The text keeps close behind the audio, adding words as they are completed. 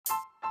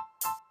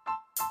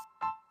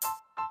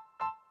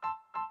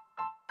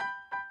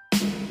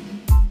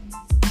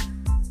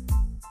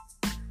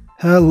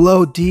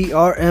Hello,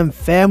 DRM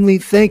family.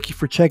 Thank you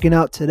for checking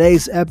out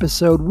today's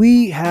episode.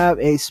 We have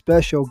a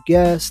special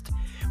guest.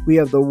 We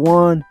have the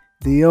one,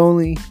 the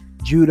only,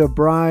 Judah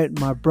Bryant,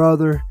 my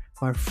brother,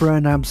 my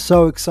friend. I'm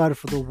so excited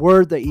for the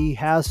word that he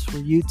has for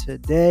you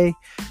today.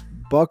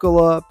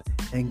 Buckle up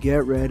and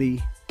get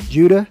ready.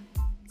 Judah,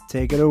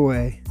 take it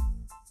away.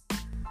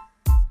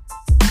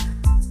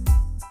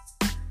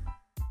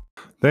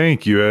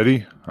 Thank you,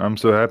 Eddie. I'm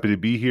so happy to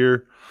be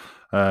here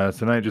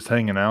tonight, just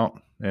hanging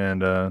out.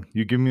 And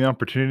you give me the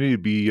opportunity to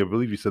be, I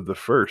believe you said the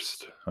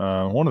first,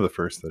 one of the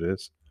first, that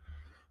is,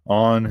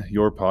 on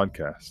your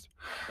podcast.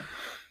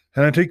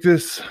 And I take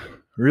this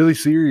really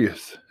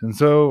serious. And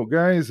so,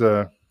 guys,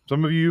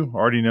 some of you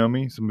already know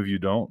me, some of you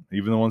don't.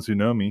 Even the ones who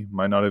know me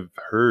might not have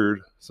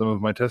heard some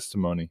of my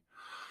testimony.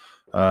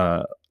 What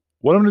I'm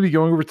going to be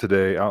going over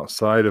today,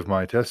 outside of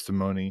my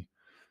testimony,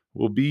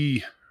 will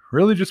be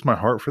really just my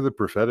heart for the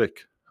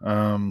prophetic.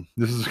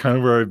 This is kind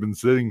of where I've been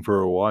sitting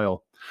for a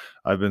while.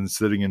 I've been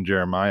sitting in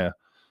Jeremiah,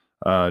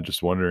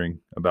 just wondering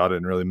about it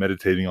and really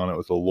meditating on it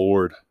with the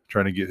Lord,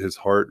 trying to get his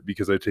heart,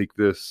 because I take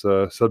this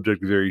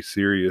subject very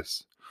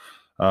serious,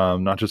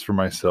 not just for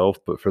myself,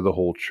 but for the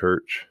whole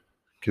church,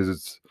 because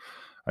it's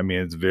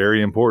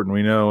very important.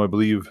 We know, I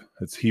believe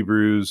it's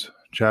Hebrews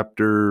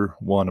chapter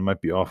 1. I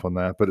might be off on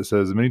that, but it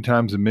says, many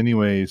times in many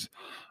ways,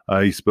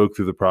 he spoke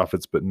through the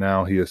prophets, but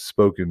now he has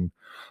spoken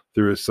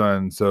through his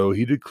son. So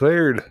he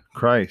declared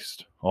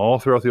Christ all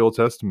throughout the Old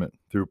Testament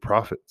through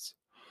prophets.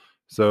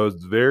 So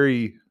it's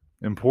very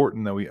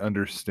important that we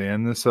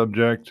understand this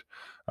subject.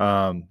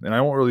 And I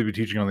won't really be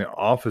teaching on the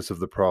office of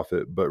the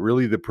prophet, but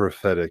really the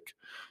prophetic,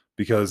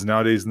 because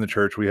nowadays in the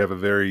church, we have a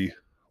very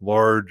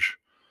large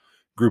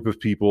group of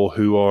people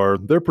who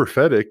they're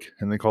prophetic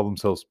and they call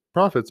themselves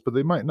prophets, but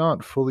they might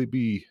not fully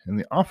be in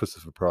the office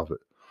of a prophet.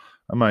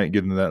 I might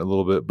get into that a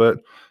little bit, but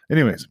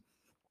anyways,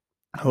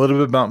 a little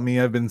bit about me.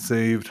 I've been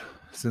saved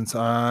since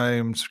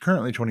I'm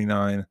currently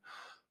 29.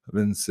 I've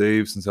been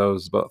saved since I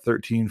was about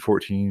 13,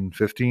 14,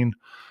 15.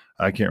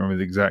 I can't remember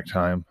the exact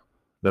time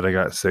that I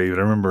got saved.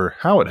 I remember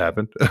how it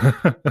happened.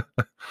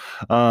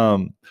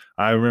 I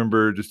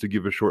remember, just to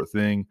give a short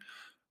thing,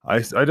 I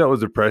dealt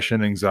with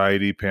depression,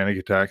 anxiety, panic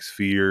attacks,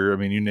 fear. I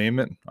mean, you name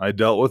it. I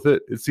dealt with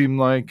it, it seemed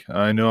like.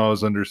 I know I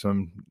was under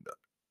some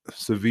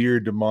severe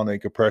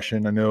demonic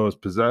oppression. I know I was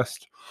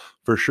possessed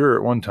for sure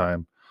at one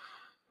time.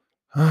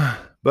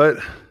 But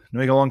to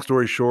make a long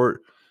story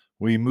short,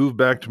 we moved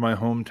back to my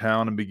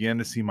hometown and began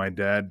to see my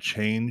dad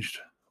changed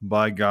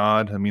by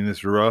God. I mean,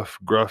 this rough,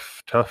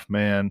 gruff, tough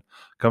man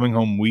coming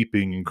home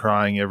weeping and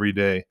crying every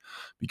day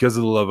because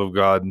of the love of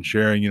God and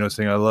sharing,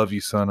 saying, I love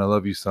you, son. I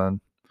love you, son.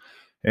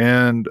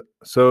 And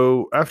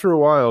so after a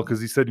while,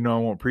 because he said, I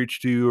won't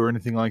preach to you or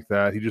anything like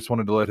that, he just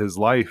wanted to let his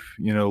life,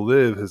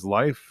 live his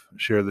life,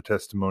 share the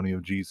testimony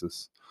of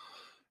Jesus.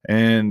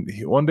 And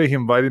one day he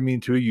invited me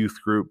into a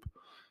youth group,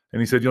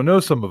 and he said, you'll know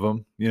some of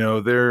them,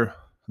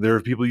 they're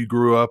people you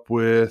grew up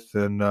with,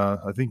 and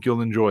I think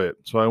you'll enjoy it.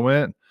 So I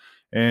went,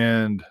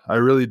 and I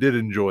really did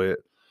enjoy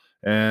it.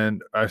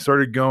 And I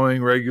started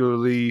going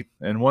regularly.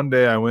 And one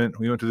day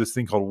we went to this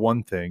thing called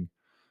One Thing.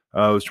 It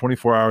was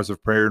 24 hours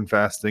of prayer and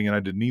fasting, and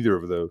I did neither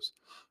of those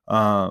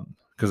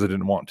because I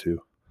didn't want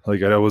to.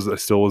 I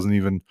still wasn't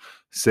even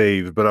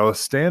saved, but I was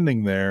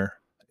standing there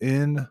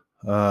in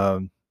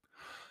the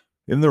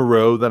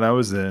row that I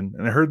was in,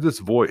 and I heard this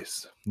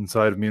voice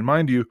inside of me. And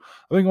mind you,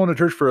 I've been going to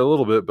church for a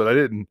little bit, but I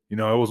didn't,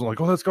 I wasn't like,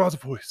 oh, that's God's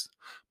voice.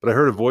 But I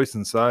heard a voice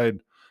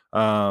inside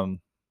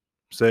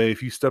say,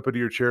 if you step out of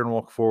your chair and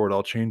walk forward,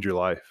 I'll change your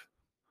life.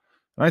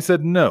 And I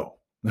said no,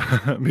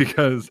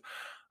 because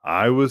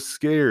I was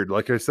scared.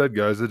 Like I said,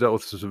 guys, I dealt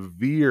with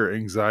severe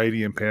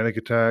anxiety and panic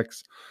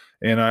attacks.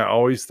 And I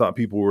always thought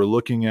people were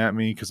looking at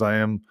me because I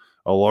am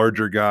a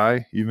larger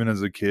guy. Even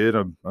as a kid,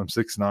 I'm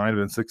 6'9". I've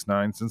been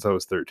 6'9" since I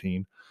was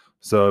 13.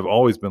 So I've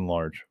always been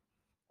large.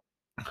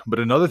 But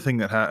another thing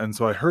that happened,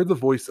 so I heard the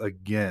voice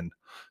again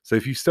say,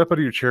 if you step out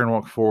of your chair and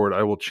walk forward,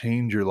 I will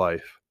change your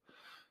life.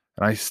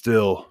 And I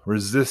still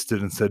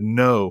resisted and said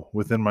no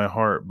within my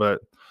heart.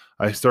 But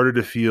I started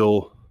to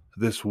feel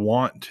this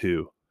want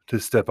to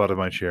step out of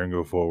my chair and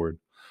go forward.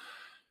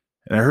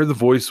 And I heard the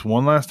voice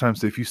one last time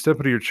say, if you step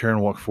out of your chair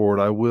and walk forward,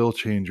 I will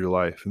change your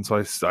life. And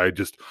so I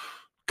just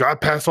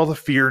got past all the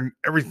fear and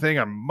everything.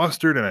 I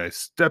mustered and I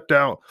stepped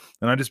out,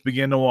 and I just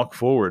began to walk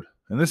forward.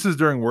 And this is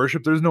during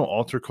worship. There's no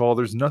altar call.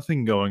 There's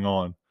nothing going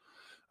on.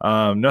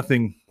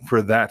 Nothing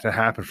for that to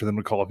happen, for them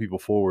to call people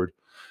forward.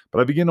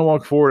 But I begin to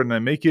walk forward, and I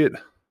make it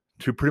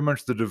to pretty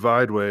much the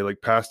divide way,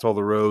 like past all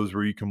the rows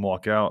where you can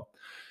walk out.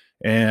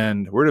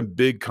 And we're in a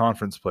big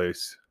conference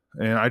place.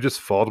 And I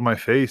just fall to my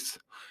face,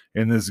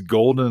 and this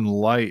golden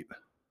light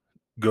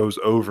goes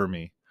over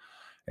me.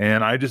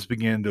 And I just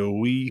began to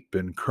weep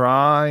and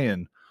cry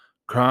and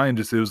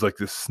just, it was like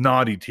this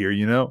snotty tear,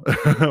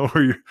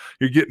 where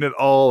you're getting it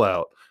all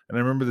out. And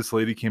I remember this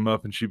lady came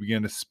up and she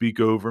began to speak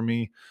over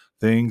me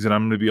things. And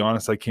I'm going to be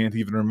honest, I can't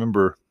even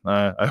remember.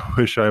 I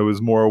wish I was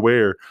more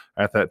aware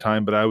at that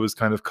time, but I was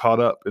kind of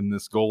caught up in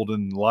this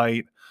golden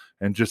light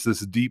and just this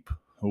deep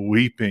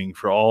weeping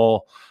for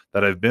all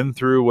that I've been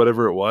through,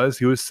 whatever it was,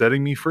 he was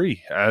setting me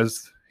free.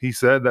 As he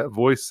said, that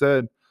voice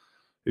said,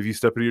 if you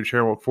step into your chair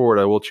and walk forward,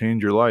 I will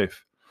change your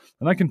life.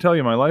 And I can tell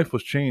you, my life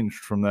was changed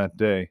from that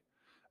day.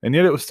 And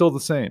yet it was still the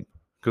same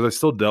because I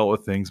still dealt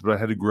with things, but I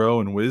had to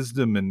grow in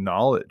wisdom and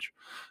knowledge.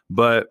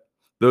 But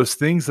those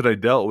things that I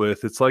dealt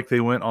with, it's like they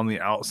went on the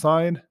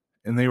outside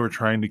and they were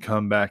trying to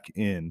come back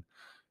in.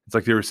 It's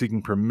like they were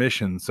seeking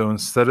permission. So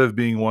instead of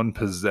being one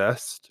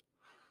possessed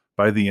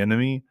by the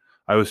enemy,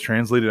 I was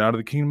translated out of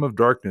the kingdom of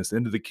darkness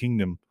into the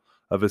kingdom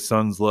of his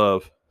son's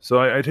love. So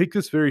I take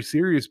this very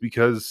serious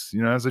because,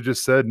 as I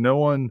just said, no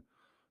one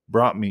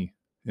brought me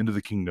into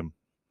the kingdom.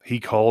 He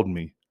called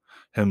me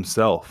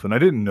himself. And I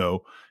didn't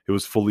know it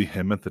was fully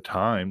him at the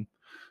time,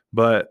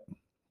 but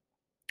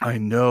I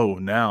know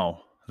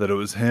now that it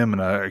was him,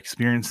 and I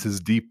experienced his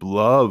deep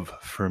love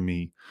for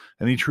me,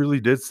 and he truly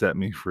did set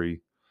me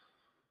free.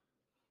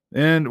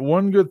 And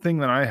one good thing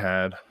that I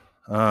had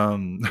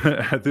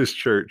at this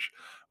church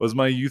was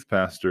my youth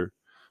pastor.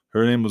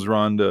 Her name was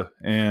Rhonda,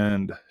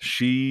 and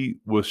she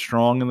was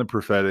strong in the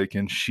prophetic,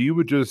 and she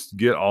would just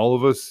get all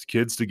of us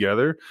kids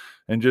together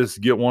and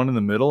just get one in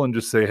the middle and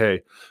just say,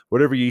 hey,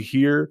 whatever you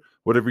hear,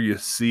 whatever you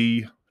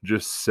see,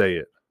 just say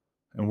it.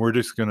 And we're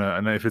just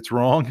and if it's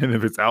wrong and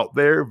if it's out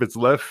there, if it's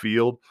left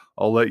field,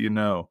 I'll let you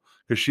know.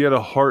 Because she had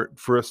a heart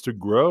for us to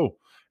grow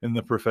in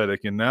the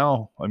prophetic. And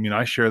now,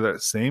 I share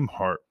that same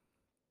heart.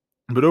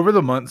 But over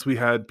the months, we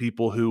had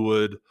people who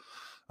would,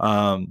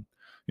 some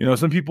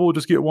people would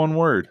just get one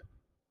word.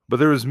 But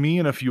there was me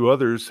and a few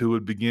others who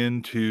would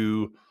begin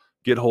to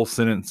get whole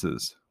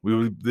sentences. We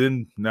would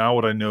then, now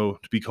what I know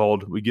to be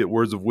called, we get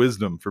words of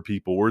wisdom for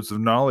people, words of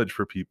knowledge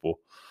for people.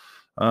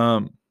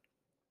 And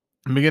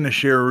begin to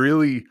share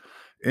really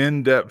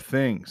in-depth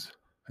things.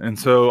 And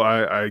so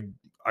I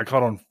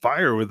caught on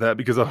fire with that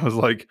because I was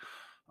like,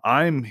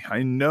 I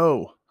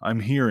know I'm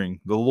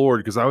hearing the Lord,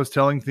 because I was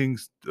telling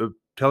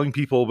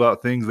people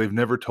about things they've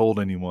never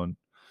told anyone.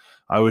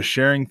 I was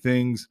sharing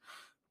things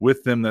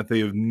with them that they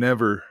have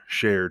never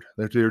shared,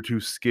 that they're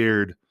too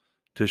scared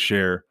to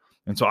share.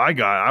 And so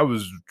I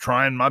was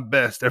trying my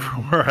best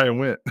everywhere I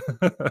went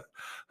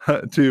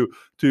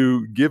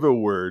to give a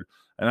word.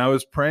 And I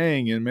was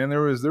praying, and man,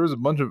 there was a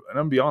bunch of, and I'm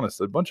gonna be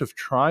honest, a bunch of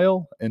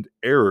trial and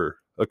error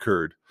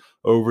occurred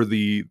over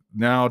the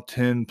now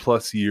 10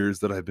 plus years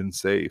that I've been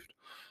saved,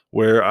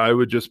 where I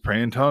would just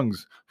pray in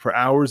tongues for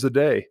hours a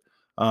day.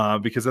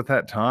 Because at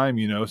that time,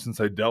 since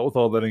I dealt with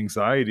all that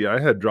anxiety, I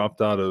had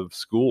dropped out of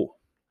school.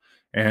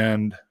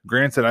 And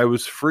granted, I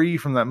was free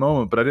from that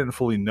moment, but I didn't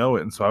fully know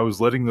it. And so I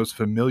was letting those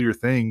familiar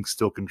things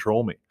still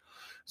control me.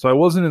 So I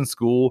wasn't in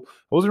school.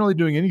 I wasn't really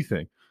doing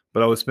anything,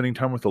 but I was spending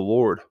time with the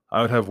Lord.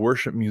 I would have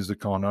worship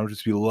music on. I would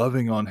just be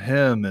loving on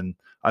him. And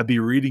I'd be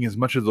reading as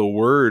much of the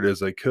word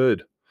as I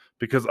could,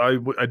 because I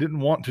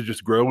didn't want to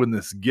just grow in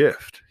this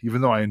gift.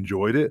 Even though I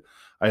enjoyed it,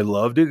 I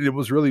loved it, it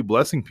was really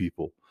blessing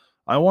people.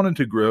 I wanted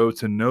to grow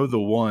to know the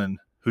one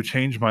who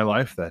changed my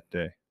life that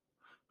day,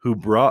 who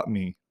brought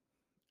me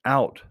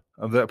out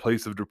of that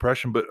place of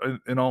depression, but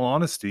in all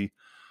honesty,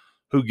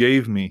 who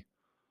gave me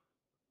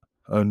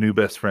a new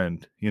best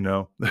friend.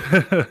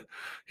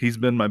 He's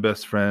been my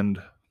best friend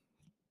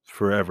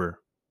forever.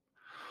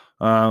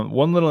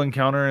 One little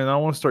encounter, and I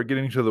want to start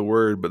getting to the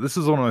word, but this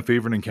is one of my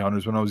favorite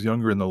encounters when I was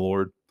younger in the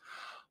Lord.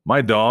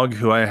 My dog,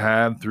 who I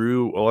had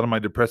through a lot of my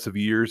depressive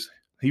years,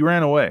 he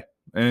ran away.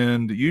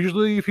 And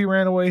usually if he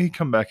ran away, he'd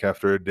come back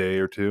after a day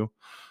or two.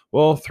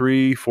 Well,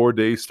 3-4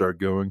 days start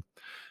going.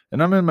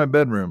 And I'm in my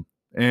bedroom,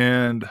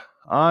 and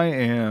I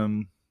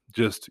am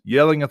just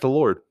yelling at the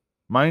Lord.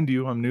 Mind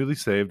you, I'm newly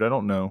saved. I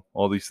don't know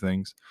all these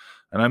things.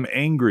 And I'm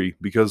angry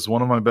because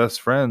one of my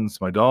best friends,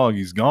 my dog,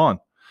 he's gone.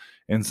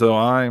 And so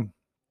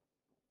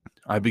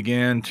I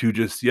began to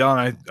just yell.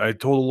 And I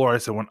told the Lord, I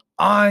said, when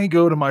I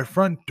go to my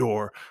front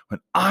door, when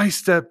I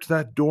step to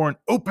that door and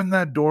open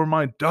that door,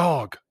 my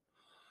dog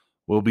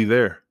will be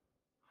there.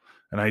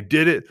 And I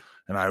did it.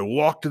 And I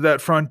walked to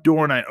that front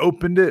door and I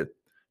opened it.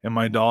 And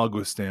my dog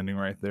was standing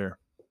right there.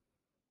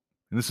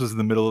 And this was in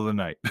the middle of the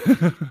night.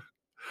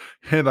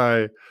 And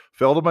I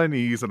fell to my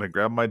knees and I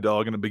grabbed my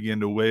dog and I began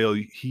to wail,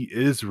 he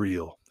is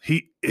real.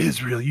 He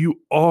is real.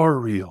 You are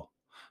real.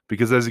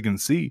 Because as you can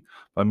see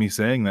by me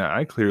saying that,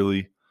 I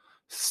clearly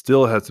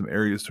still had some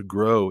areas to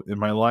grow in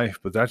my life,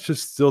 but that's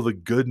just still the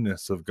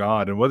goodness of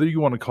God. And whether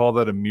you want to call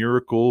that a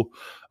miracle,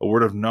 a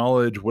word of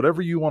knowledge,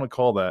 whatever you want to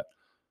call that,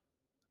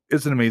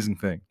 it's an amazing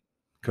thing.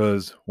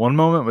 Because one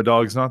moment my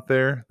dog's not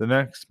there, the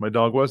next my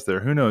dog was there.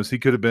 Who knows? He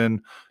could have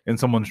been in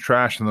someone's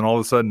trash and then all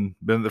of a sudden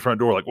been at the front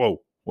door like,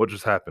 whoa, what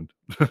just happened?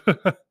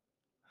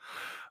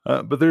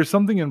 But there's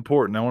something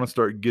important I want to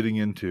start getting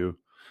into,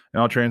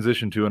 and I'll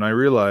transition to, and I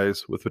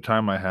realize with the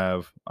time I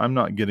have, I'm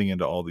not getting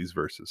into all these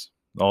verses,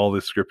 all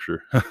this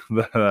scripture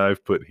that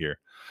I've put here.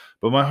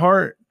 But my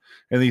heart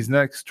in these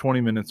next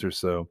 20 minutes or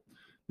so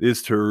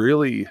is to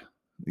really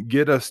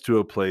get us to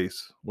a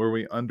place where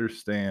we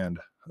understand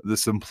the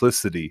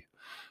simplicity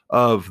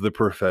of the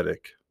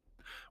prophetic,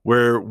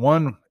 where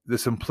the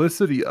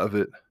simplicity of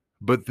it,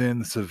 but then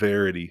the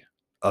severity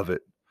of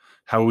it,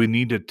 how we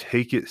need to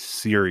take it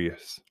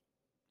serious.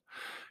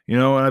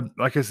 And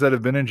like I said,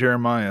 I've been in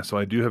Jeremiah, so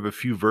I do have a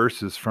few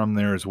verses from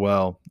there as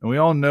well. And we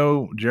all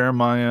know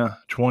Jeremiah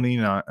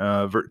 29,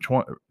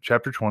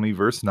 chapter 20,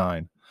 verse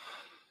 9,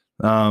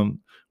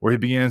 where he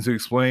begins to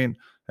explain,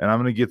 and I'm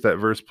going to get that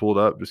verse pulled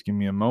up. Just give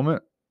me a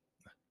moment.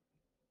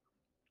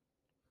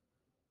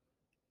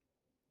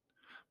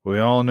 We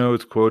all know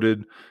it's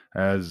quoted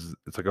as,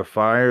 it's like a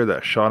fire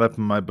that shot up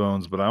in my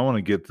bones, but I want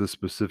to get this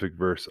specific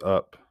verse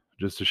up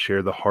just to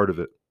share the heart of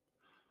it.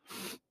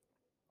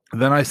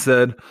 Then I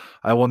said,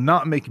 I will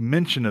not make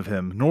mention of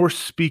him, nor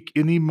speak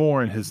any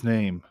more in his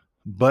name.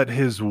 But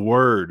his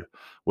word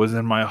was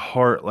in my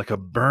heart like a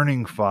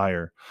burning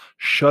fire,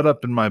 shut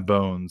up in my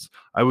bones.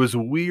 I was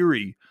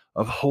weary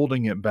of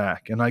holding it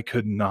back, and I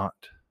could not.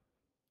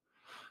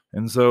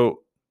 And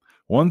so,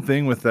 one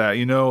thing with that,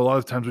 a lot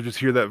of times we just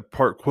hear that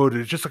part quoted,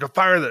 it's just like a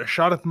fire that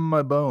shot up in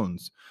my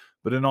bones.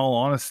 But in all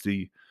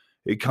honesty,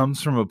 it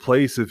comes from a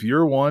place, if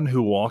you're one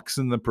who walks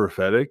in the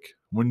prophetic,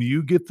 when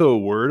you get the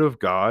word of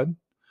God,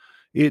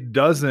 it's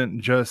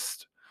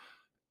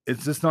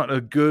just not a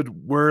good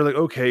word. Like,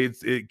 okay,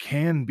 it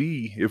can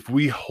be, if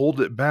we hold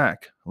it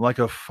back, like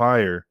a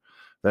fire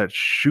that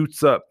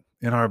shoots up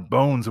in our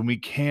bones and we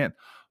can't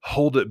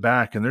hold it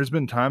back. And there's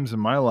been times in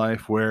my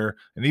life where,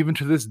 and even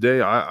to this day,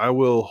 I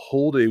will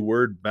hold a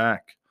word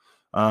back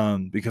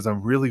because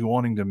I'm really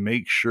wanting to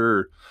make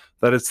sure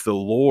that it's the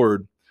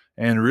Lord.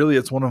 And really,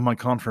 it's one of my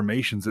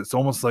confirmations. It's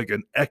almost like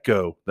an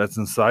echo that's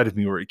inside of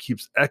me where it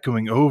keeps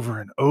echoing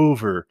over and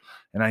over.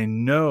 And I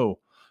know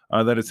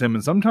that it's him.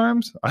 And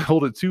sometimes I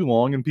hold it too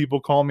long and people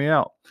call me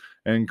out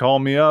and call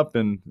me up,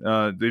 and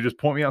they just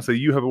point me out and say,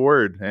 you have a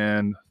word.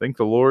 And thank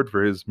the Lord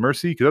for his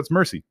mercy, because that's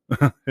mercy,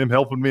 him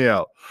helping me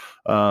out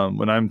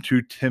when I'm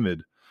too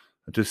timid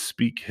to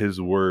speak his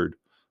word.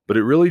 But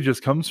it really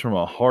just comes from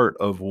a heart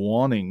of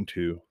wanting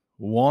to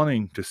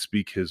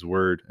speak his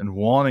word and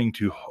wanting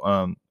to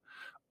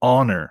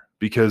honor,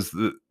 because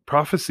the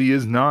prophecy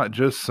is not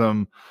just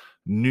some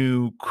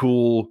new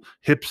cool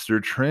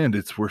hipster trend.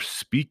 It's, we're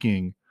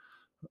speaking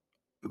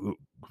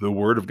the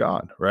word of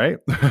God, right?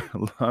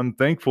 I'm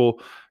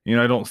thankful,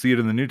 I don't see it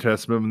in the New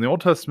Testament. In the Old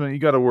Testament, you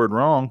got a word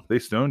wrong, they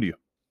stoned you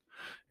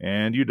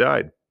and you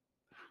died.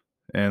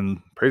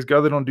 And praise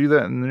God, they don't do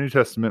that in the New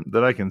Testament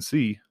that I can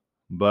see,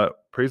 but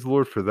praise the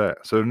Lord for that.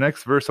 So the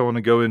next verse I want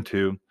to go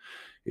into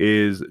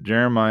is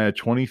Jeremiah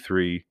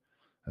 23.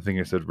 I think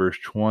I said verse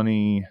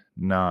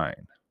 29.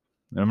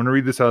 And I'm going to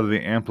read this out of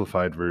the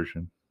Amplified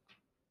Version.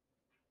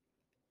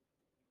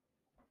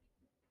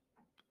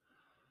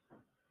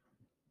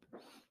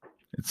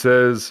 It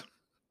says,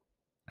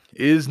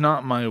 is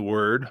not my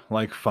word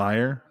like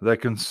fire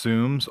that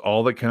consumes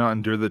all that cannot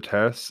endure the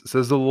test,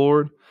 says the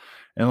Lord,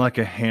 and like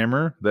a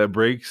hammer that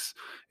breaks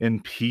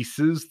in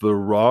pieces the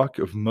rock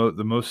of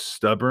the most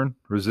stubborn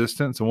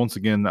resistance? And once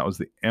again, that was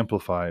the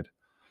Amplified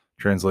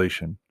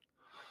translation.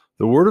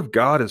 The word of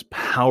God is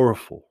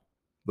powerful.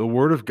 The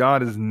word of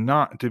God is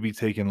not to be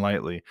taken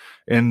lightly.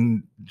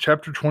 In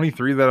chapter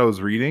 23 that I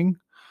was reading,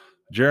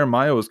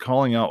 Jeremiah was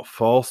calling out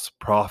false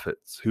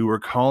prophets who were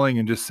calling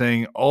and just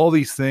saying all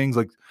these things.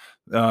 Like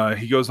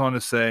he goes on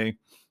to say,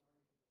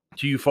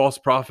 to you false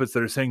prophets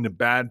that are saying to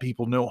bad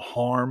people, no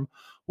harm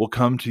will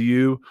come to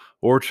you,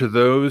 or to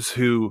those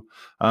who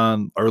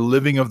are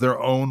living of their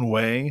own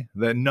way,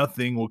 that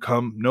nothing will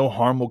come, no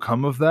harm will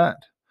come of that.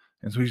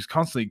 And so he's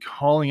constantly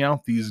calling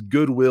out these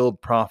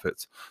good-willed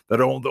prophets that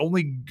are the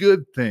only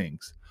good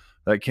things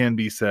that can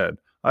be said.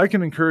 I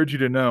can encourage you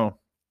to know,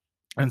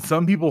 and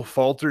some people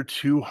falter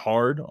too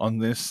hard on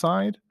this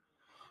side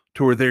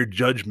to where they're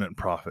judgment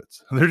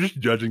prophets. They're just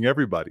judging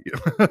everybody,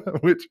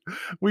 which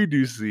we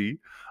do see.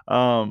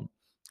 And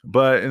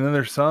then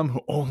there's some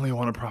who only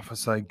want to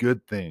prophesy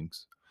good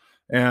things.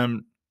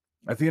 And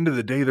at the end of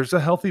the day, there's a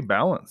healthy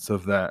balance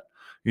of that,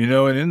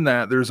 and in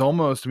that there's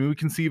almost, we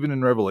can see even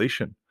in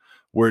Revelation,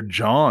 where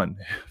John,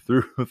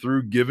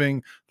 through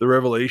giving the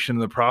revelation,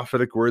 the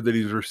prophetic word that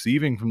he's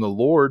receiving from the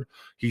Lord,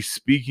 he's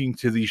speaking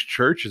to these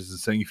churches and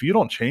saying, if you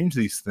don't change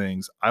these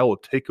things, I will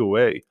take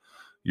away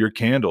your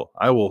candle.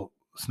 I will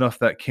snuff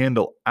that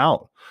candle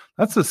out.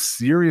 That's a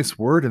serious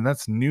word, and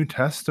that's New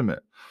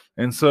Testament.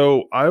 And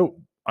so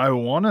I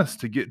want us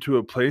to get to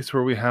a place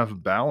where we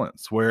have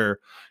balance, where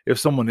if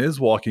someone is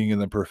walking in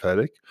the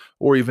prophetic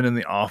or even in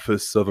the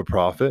office of a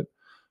prophet,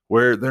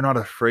 where they're not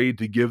afraid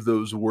to give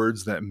those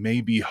words that may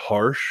be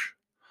harsh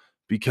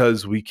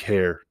because we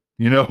care.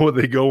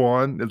 They go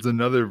on. It's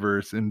another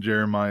verse in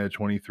Jeremiah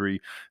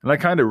 23. And I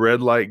kind of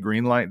red light,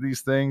 green light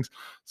these things.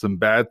 Some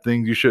bad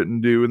things you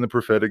shouldn't do in the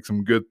prophetic,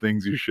 some good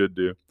things you should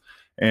do.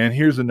 And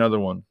here's another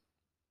one.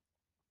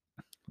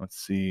 Let's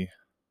see.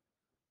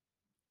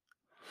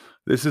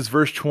 This is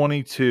verse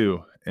 22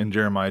 in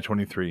Jeremiah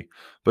 23.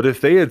 But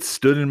if they had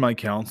stood in my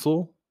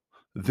counsel,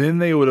 then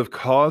they would have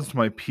caused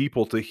my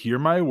people to hear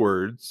my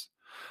words.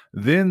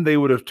 Then they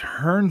would have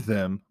turned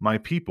them, my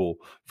people,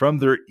 from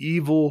their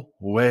evil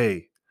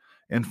way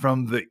and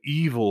from the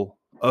evil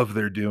of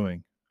their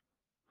doing.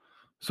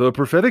 So a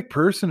prophetic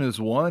person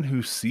is one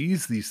who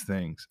sees these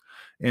things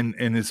and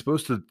is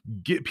supposed to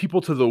get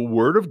people to the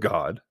word of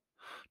God,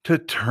 to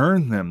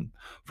turn them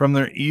from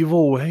their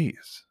evil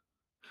ways.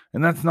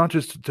 And that's not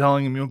just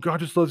telling them, God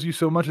just loves you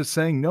so much. It's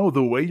saying, no,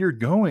 the way you're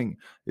going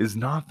is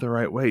not the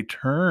right way.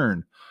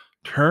 Turn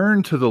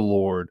to the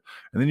Lord.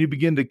 And then you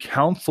begin to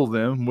counsel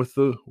them with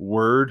the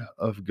word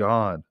of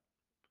God.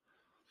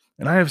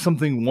 And I have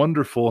something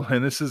wonderful,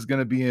 and this is going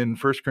to be in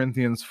 1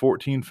 Corinthians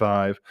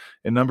 14:5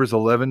 and Numbers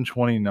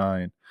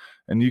 11:29.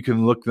 And you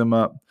can look them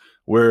up,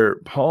 where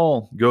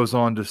Paul goes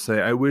on to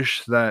say, I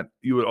wish that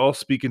you would all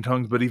speak in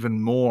tongues, but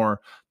even more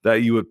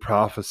that you would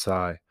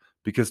prophesy,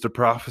 because to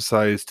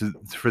prophesy is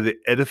for the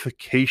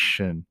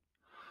edification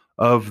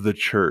of the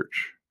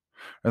church.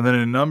 And then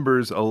in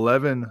Numbers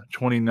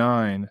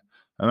 11:29,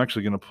 I'm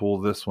actually going to pull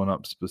this one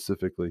up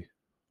specifically.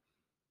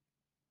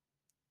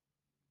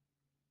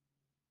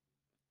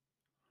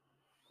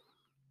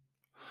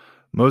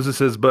 Moses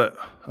says, but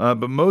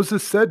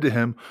Moses said to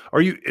him, are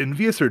you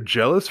envious or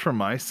jealous for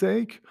my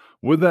sake?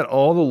 Would that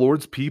all the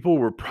Lord's people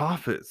were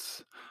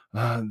prophets,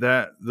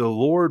 that the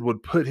Lord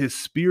would put his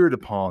spirit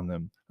upon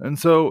them. And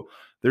so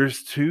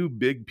there's two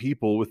big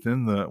people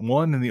within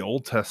one in the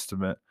Old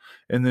Testament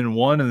and then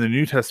one in the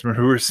New Testament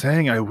who are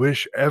saying, I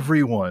wish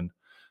everyone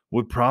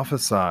would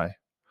prophesy.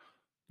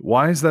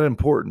 Why is that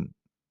important?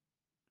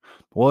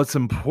 Well, it's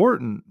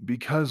important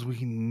because we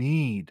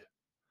need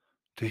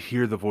to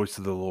hear the voice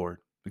of the Lord.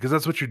 Because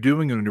that's what you're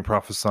doing when you're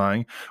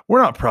prophesying.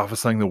 We're not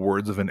prophesying the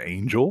words of an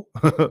angel.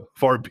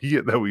 Far be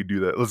it that we do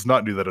that. Let's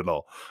not do that at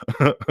all.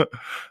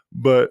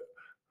 But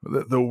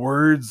the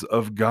words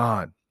of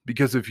God.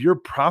 Because if you're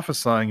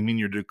prophesying, I mean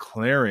you're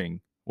declaring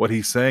what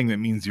he's saying, that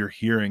means you're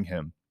hearing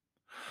him.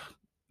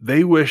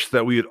 They wish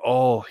that we would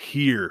all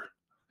hear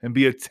and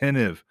be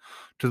attentive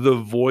to the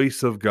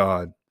voice of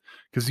God.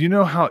 Because you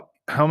know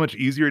how much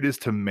easier it is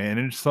to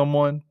manage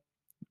someone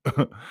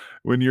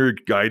when you're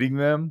guiding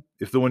them,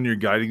 if the one you're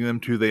guiding them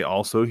to, they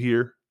also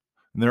hear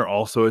and they're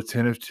also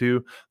attentive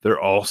to,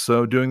 they're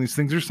also doing these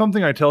things. There's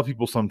something I tell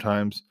people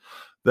sometimes,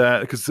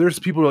 that because there's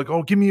people who are like,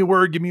 oh, give me a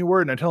word.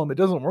 And I tell them it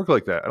doesn't work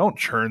like that. I don't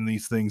churn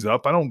these things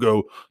up. I don't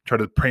go try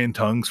to pray in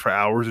tongues for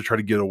hours to try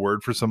to get a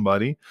word for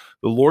somebody.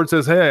 The Lord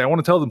says, hey, I want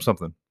to tell them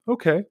something.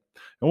 Okay.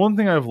 And one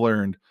thing I've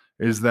learned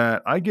is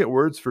that I get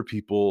words for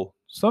people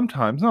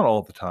sometimes, not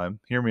all the time.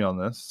 Hear me on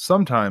this.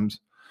 Sometimes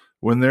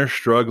when they're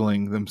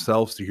struggling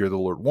themselves to hear the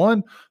Lord.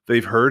 One,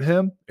 they've heard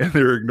him and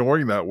they're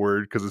ignoring that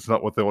word because it's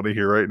not what they want to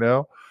hear right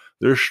now.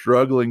 They're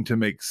struggling to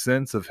make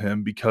sense of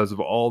him because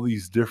of all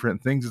these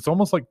different things. It's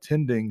almost like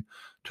tending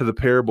to the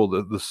parable,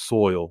 the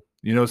soil.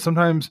 You know,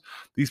 sometimes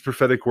these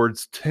prophetic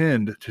words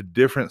tend to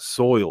different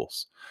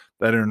soils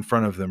that are in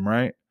front of them,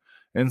 right?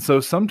 And so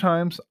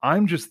sometimes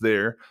I'm just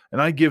there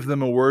and I give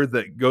them a word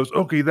that goes,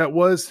 okay, that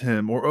was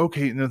him, or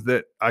okay, you know,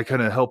 that I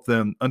kind of help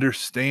them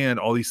understand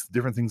all these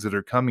different things that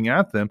are coming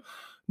at them,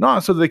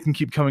 not so they can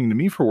keep coming to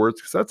me for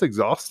words, because that's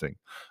exhausting.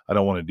 I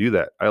don't want to do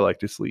that. I like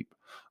to sleep.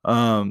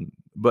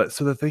 But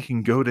so that they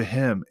can go to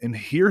him and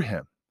hear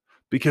him,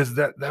 because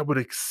that would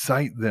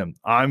excite them.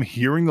 I'm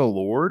hearing the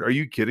Lord. Are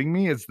you kidding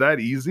me? It's that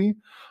easy.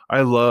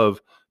 I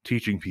love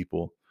teaching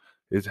people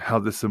is how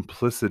the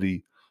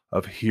simplicity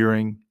of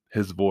hearing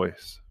his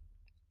voice.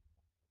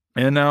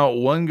 And now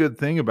one good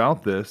thing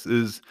about this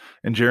is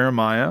in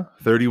Jeremiah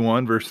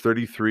 31, verse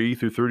 33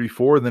 through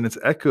 34, then it's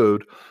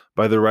echoed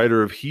by the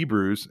writer of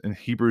Hebrews in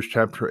Hebrews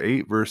chapter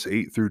 8, verse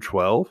 8 through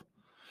 12,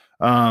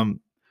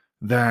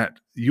 that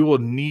you will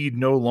need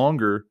no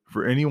longer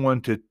for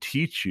anyone to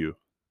teach you,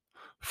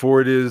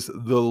 for it is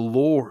the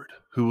Lord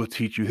who will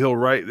teach you.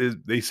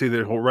 They say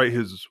that he'll write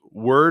his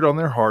word on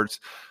their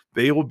hearts.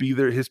 They will be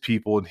his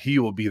people, and he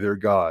will be their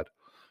God,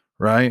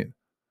 right?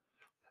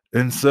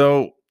 And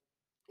so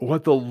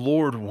what the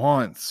Lord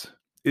wants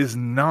is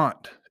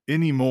not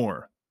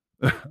anymore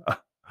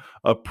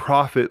a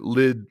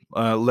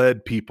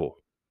prophet-led people.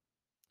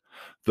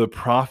 The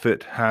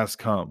prophet has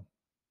come.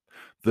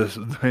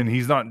 And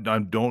he's not,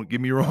 don't get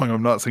me wrong,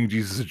 I'm not saying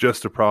Jesus is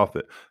just a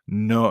prophet.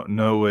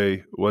 No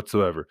way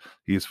whatsoever.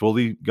 He is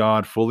fully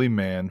God, fully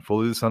man,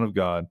 fully the Son of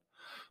God.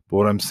 But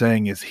what I'm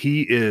saying is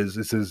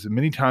it says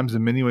many times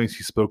in many ways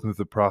he's spoken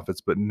through the prophets,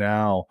 but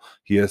now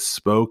he has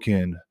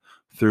spoken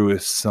through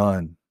his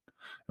Son.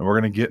 And we're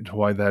going to get to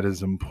why that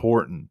is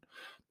important.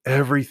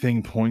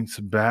 Everything points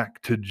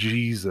back to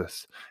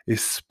Jesus,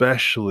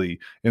 especially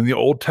in the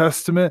Old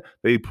Testament.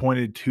 They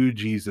pointed to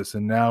Jesus,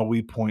 and now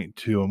we point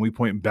to him. We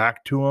point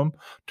back to him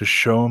to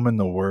show him in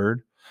the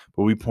word,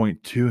 but we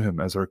point to him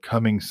as our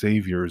coming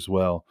Savior as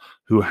well,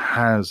 who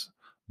has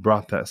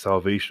brought that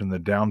salvation, the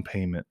down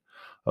payment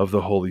of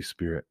the Holy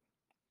Spirit.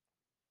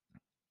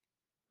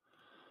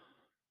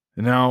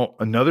 And now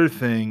another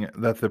thing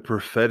that the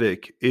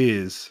prophetic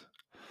is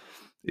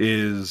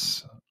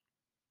 1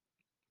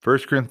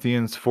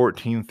 Corinthians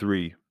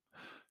 14:3.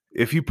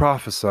 If you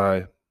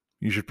prophesy,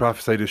 you should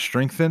prophesy to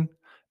strengthen,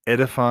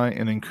 edify,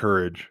 and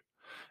encourage.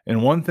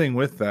 And one thing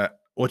with that,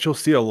 what you'll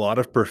see a lot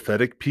of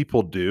prophetic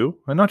people do,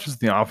 and not just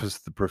the office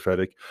of the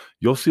prophetic,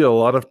 you'll see a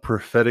lot of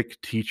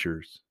prophetic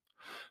teachers.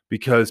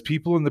 Because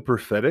people in the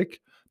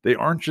prophetic, they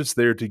aren't just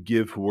there to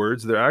give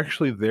words, they're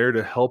actually there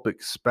to help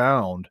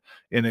expound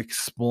and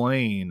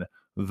explain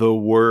the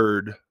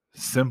word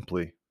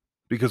simply.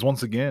 Because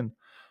once again,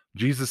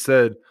 Jesus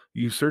said,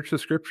 you search the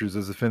scriptures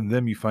as if in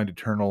them you find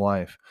eternal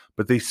life,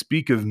 but they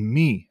speak of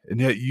me, and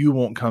yet you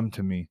won't come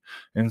to me.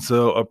 And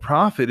so a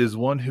prophet is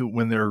one who,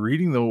 when they're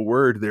reading the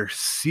word, they're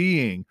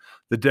seeing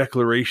the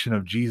declaration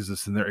of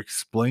Jesus and they're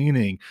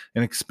explaining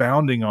and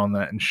expounding on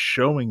that and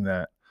showing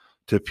that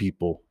to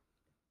people.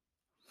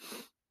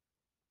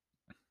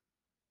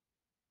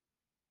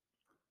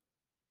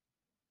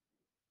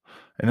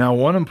 And now,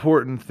 one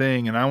important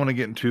thing, and I want to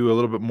get into a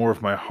little bit more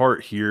of my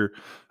heart here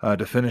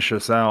to finish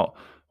us out.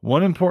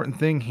 One important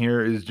thing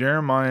here is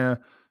Jeremiah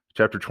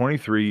chapter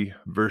 23,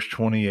 verse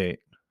 28.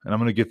 And I'm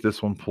going to get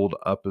this one pulled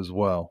up as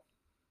well.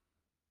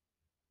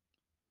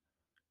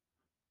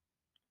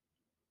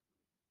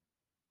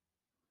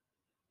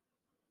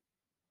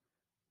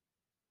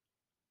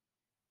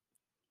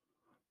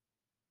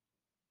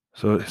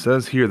 So it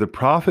says here, the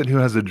prophet who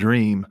has a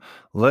dream,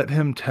 let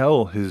him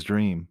tell his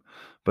dream.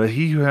 But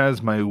he who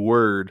has my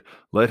word,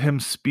 let him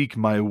speak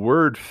my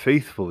word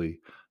faithfully.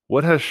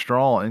 What has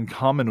straw in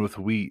common with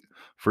wheat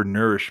for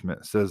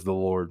nourishment, says the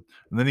Lord.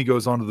 And then he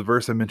goes on to the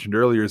verse I mentioned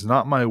earlier, is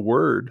not my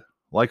word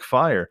like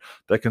fire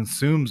that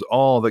consumes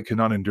all that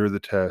cannot endure the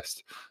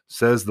test,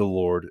 says the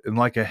Lord, and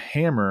like a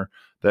hammer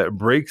that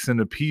breaks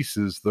into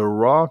pieces the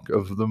rock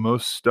of the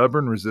most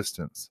stubborn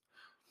resistance.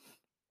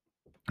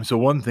 So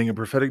one thing a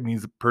prophetic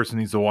person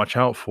needs to watch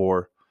out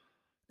for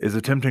is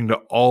attempting to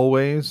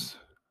always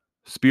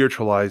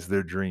spiritualize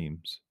their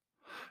dreams.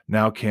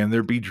 Now, can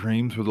there be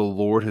dreams where the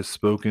Lord has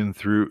spoken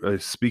through,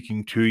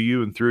 speaking to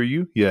you and through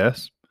you?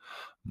 Yes,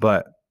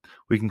 but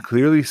we can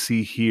clearly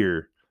see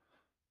here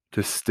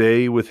to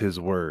stay with His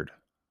word.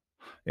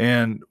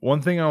 And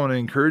one thing I want to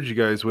encourage you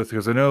guys with,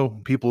 because I know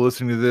people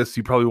listening to this,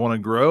 you probably want to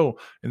grow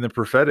in the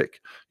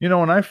prophetic. You know,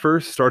 when I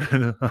first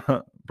started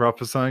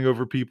prophesying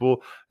over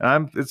people,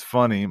 and it's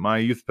funny, my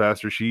youth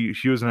pastor, she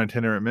was an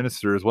itinerant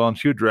minister as well, and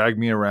she would drag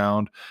me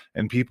around,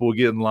 and people would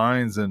get in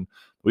lines, and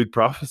we'd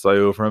prophesy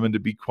over them. And to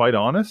be quite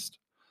honest,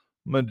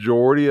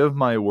 majority of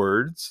my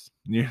words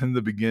in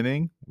the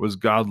beginning was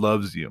God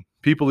loves you.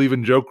 People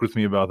even joked with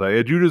me about that.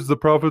 Yeah, Judah's the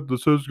prophet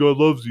that says God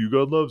loves you.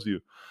 God loves you.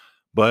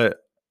 But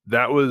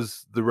that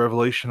was the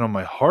revelation on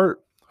my heart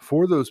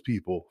for those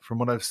people from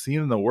what I've seen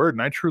in the word.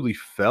 And I truly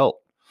felt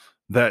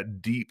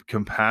that deep,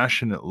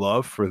 compassionate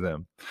love for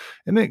them.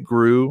 And it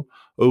grew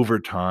over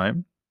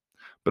time.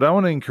 But I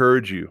want to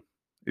encourage you,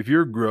 if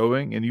you're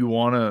growing and you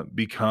want to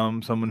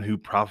become someone who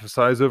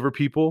prophesies over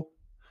people,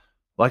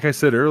 like I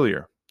said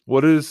earlier,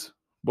 what is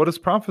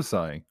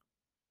prophesying?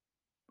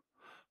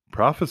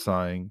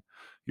 Prophesying,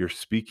 you're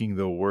speaking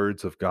the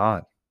words of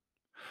God.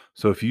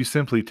 So if you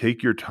simply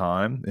take your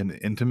time in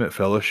intimate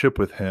fellowship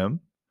with Him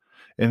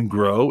and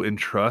grow in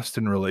trust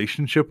and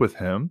relationship with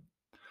Him,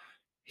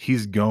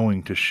 He's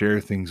going to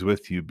share things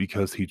with you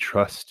because He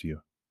trusts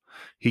you.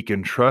 He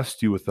can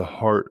trust you with the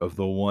heart of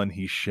the one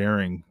He's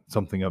sharing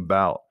something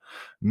about.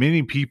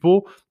 Many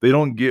people, they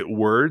don't get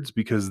words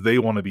because they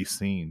want to be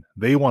seen.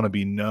 They want to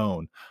be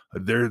known.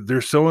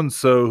 They're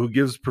so-and-so who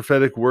gives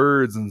prophetic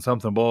words and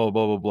something, blah,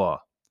 blah, blah, blah.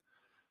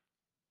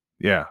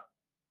 Yeah,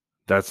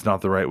 that's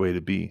not the right way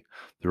to be.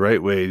 The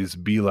right way is to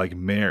be like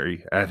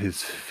Mary at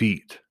His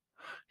feet,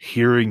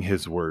 hearing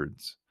His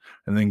words,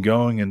 and then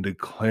going and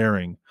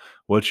declaring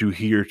what you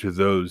hear to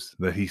those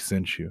that He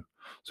sent you.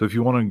 So if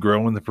you want to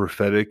grow in the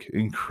prophetic,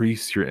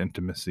 increase your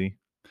intimacy,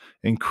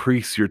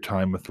 increase your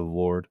time with the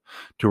Lord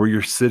to where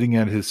you're sitting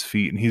at His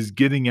feet and He's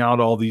getting out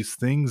all these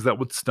things that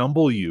would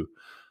stumble you.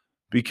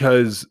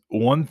 Because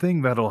one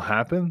thing that'll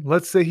happen,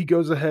 let's say He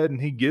goes ahead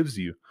and He gives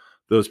you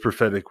those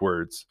prophetic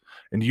words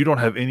and you don't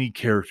have any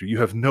character, you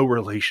have no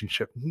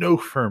relationship, no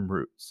firm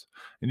roots,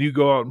 and you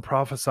go out and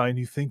prophesy and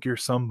you think you're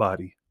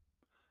somebody,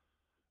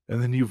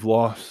 and then you've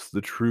lost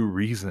the true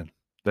reason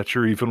that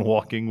you're even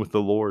walking with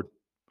the Lord.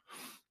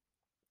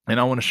 And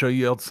I want to show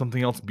you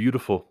something else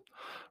beautiful.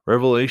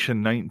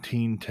 Revelation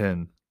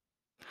 19:10.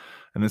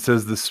 And it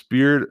says the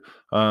spirit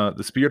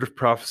of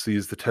prophecy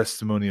is the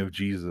testimony of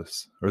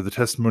Jesus, or the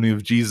testimony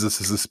of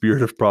Jesus is the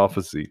spirit of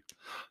prophecy.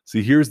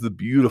 See, here's the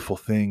beautiful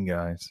thing,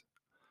 guys.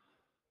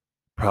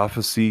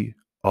 Prophecy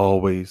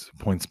always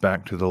points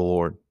back to the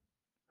Lord.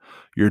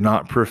 You're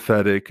not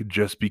prophetic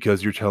just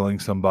because you're telling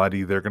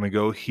somebody they're going to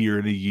go here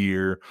in a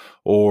year,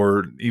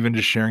 or even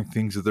just sharing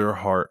things of their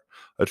heart.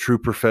 A true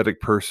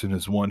prophetic person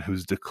is one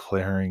who's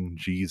declaring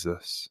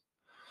Jesus,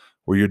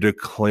 where you're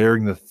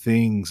declaring the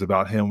things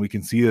about Him. We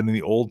can see that in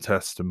the Old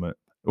Testament,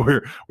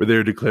 where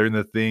they're declaring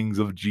the things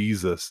of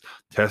Jesus,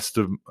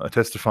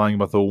 testifying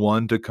about the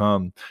one to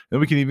come. And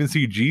we can even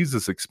see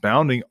Jesus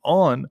expounding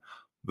on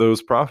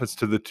those prophets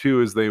to the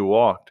two as they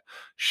walked,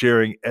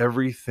 sharing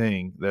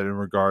everything that in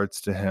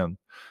regards to Him.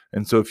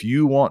 And so if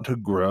you want to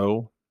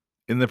grow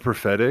in the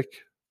prophetic,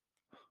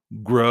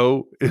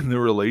 grow in the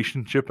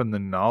relationship and the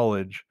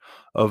knowledge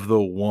of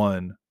the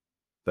one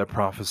that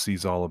prophecy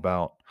is all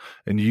about,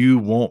 and you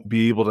won't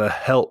be able to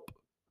help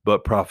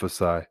but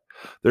prophesy.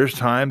 There's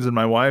times, and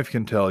my wife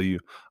can tell you,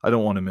 I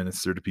don't want to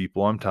minister to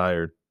people, I'm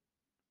tired.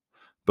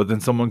 But then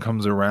someone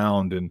comes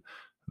around and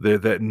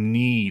that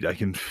need, I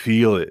can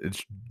feel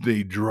it.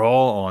 They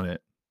draw on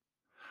it.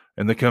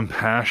 And the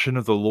compassion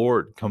of the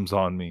Lord comes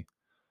on me.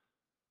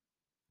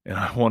 And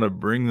I want to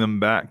bring them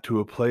back to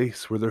a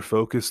place where they're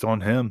focused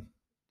on Him,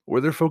 where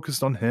they're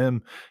focused on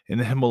Him and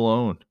Him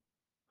alone.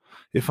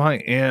 If I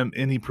am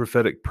any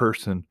prophetic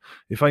person,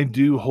 if I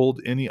do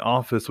hold any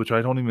office, which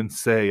I don't even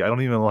say, I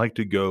don't even like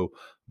to go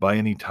by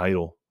any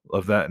title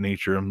of that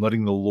nature, I'm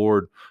letting the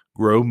Lord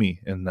grow me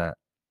in that.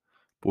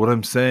 But what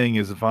I'm saying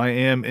is, if I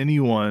am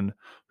anyone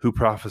who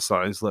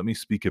prophesies, let me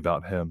speak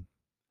about Him.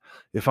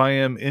 If I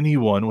am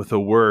anyone with a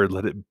word,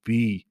 let it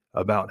be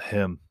about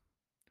Him.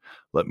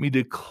 Let me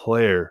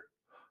declare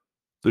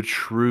the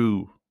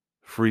true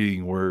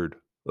freeing word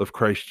of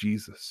Christ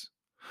Jesus.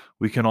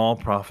 We can all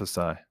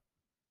prophesy,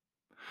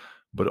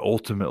 but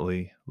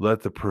ultimately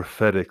let the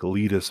prophetic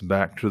lead us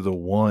back to the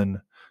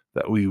one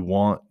that we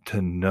want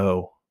to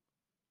know.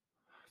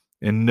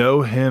 And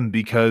know Him,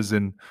 because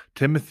in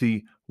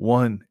Timothy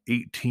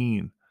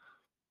 1:18,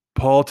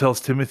 Paul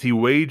tells Timothy,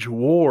 wage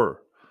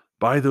war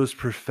by those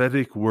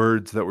prophetic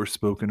words that were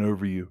spoken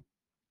over you.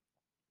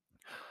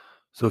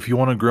 So if you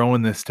want to grow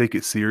in this, take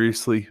it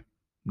seriously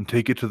and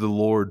take it to the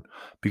Lord.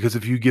 Because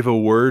if you give a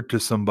word to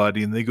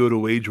somebody and they go to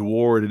wage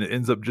war and it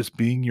ends up just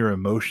being your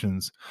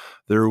emotions,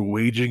 they're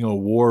waging a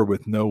war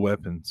with no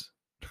weapons.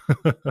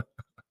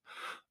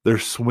 They're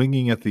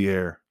swinging at the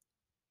air.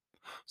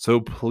 So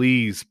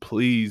please,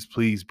 please,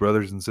 please,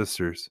 brothers and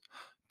sisters,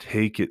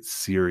 take it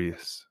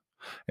serious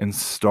and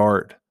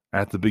start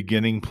at the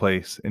beginning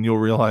place, and you'll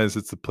realize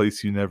it's the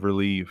place you never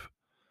leave.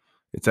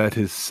 It's at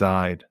His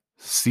side,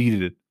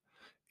 seated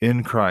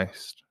in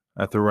Christ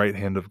at the right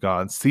hand of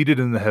God, seated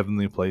in the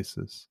heavenly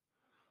places.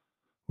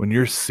 When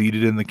you're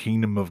seated in the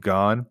kingdom of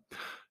God,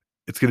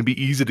 it's going to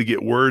be easy to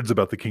get words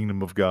about the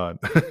kingdom of God.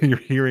 You're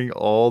hearing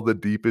all the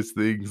deepest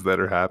things that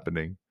are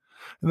happening.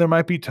 And there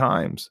might be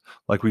times,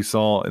 like we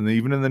saw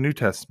even in the New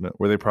Testament,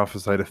 where they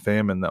prophesied a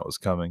famine that was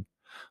coming,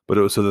 but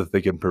it was so that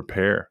they can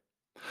prepare.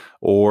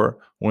 Or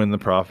when the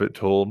prophet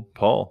told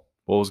Paul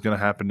what was going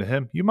to happen to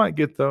him, you might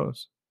get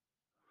those.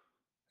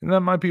 And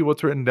that might be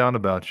what's written down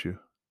about you.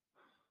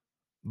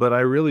 But I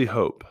really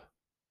hope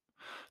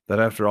that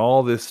after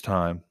all this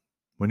time,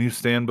 when you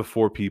stand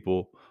before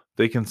people,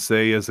 they can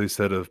say, as they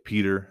said of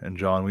Peter and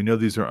John, we know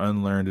these are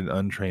unlearned and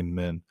untrained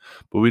men,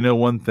 but we know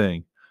one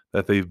thing,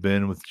 that they've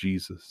been with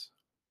Jesus.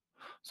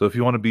 So if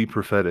you want to be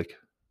prophetic,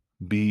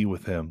 be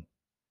with Him.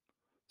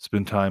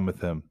 Spend time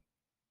with Him.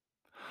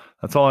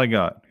 That's all I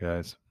got,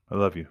 guys. I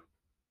love you.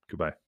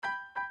 Goodbye.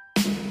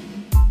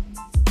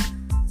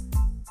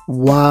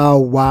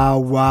 Wow.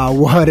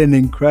 What an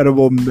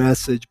incredible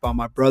message by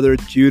my brother,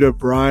 Judah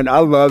Bryant. I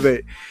love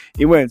it.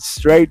 He went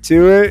straight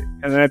to it.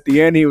 And then at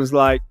the end, he was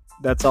like,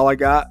 that's all I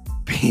got.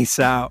 Peace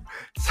out.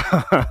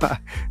 So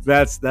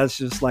that's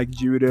just like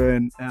Judah.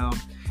 And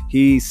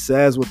he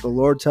says what the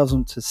Lord tells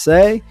him to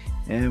say.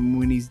 And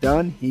when he's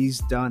done, he's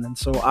done. And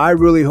so I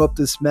really hope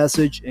this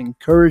message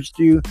encouraged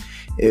you.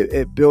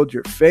 It built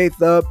your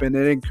faith up, and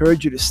it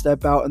encouraged you to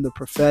step out in the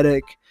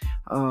prophetic,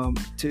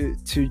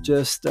 to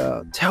just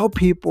tell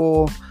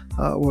people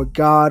what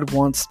God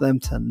wants them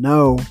to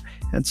know.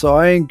 And so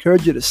I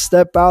encourage you to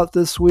step out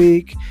this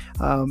week.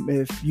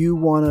 If you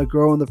want to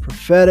grow in the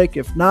prophetic,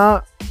 if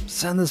not,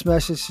 send this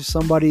message to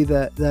somebody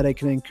that it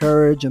can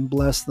encourage and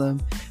bless them.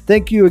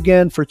 Thank you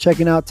again for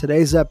checking out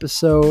today's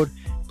episode.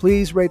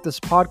 Please rate this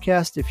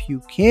podcast if you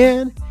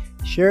can.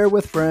 Share it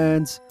with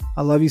friends.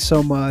 I love you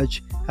so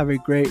much. Have a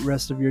great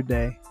rest of your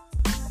day.